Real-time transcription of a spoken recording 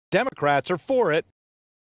Democrats are for it.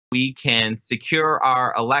 We can secure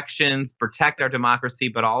our elections, protect our democracy,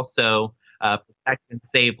 but also protect and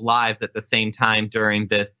save lives at the same time during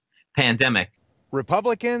this pandemic.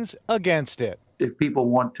 Republicans against it. If people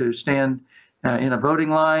want to stand in a voting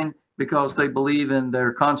line because they believe in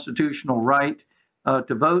their constitutional right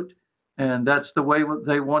to vote, and that's the way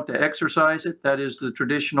they want to exercise it, that is the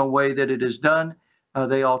traditional way that it is done,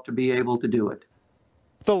 they ought to be able to do it.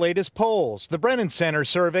 The latest polls, the Brennan Center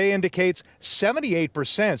survey indicates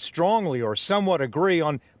 78% strongly or somewhat agree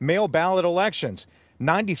on mail ballot elections.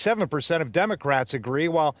 97% of Democrats agree,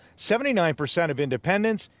 while 79% of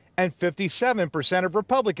independents and 57% of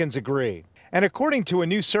Republicans agree. And according to a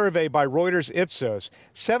new survey by Reuters Ipsos,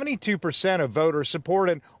 72% of voters support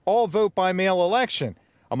an all-vote-by-mail election.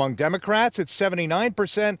 Among Democrats, it's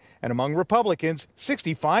 79%, and among Republicans,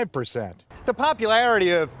 65%. The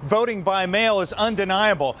popularity of voting by mail is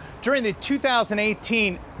undeniable. During the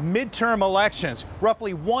 2018 midterm elections,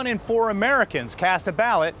 roughly 1 in 4 Americans cast a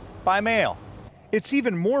ballot by mail. It's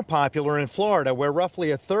even more popular in Florida, where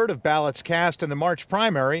roughly a third of ballots cast in the March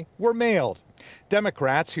primary were mailed.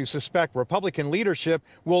 Democrats who suspect Republican leadership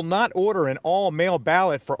will not order an all-mail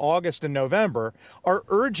ballot for August and November are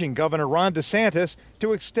urging Governor Ron DeSantis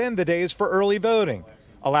to extend the days for early voting,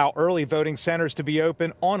 allow early voting centers to be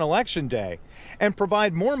open on Election Day, and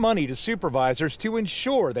provide more money to supervisors to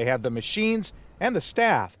ensure they have the machines and the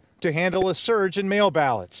staff to handle a surge in mail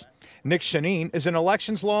ballots. Nick Shanine is an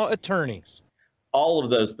elections law attorney. All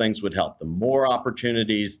of those things would help. The more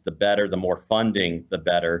opportunities, the better. The more funding, the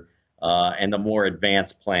better. And the more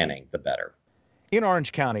advanced planning, the better. In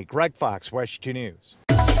Orange County, Greg Fox, WESH 2 News.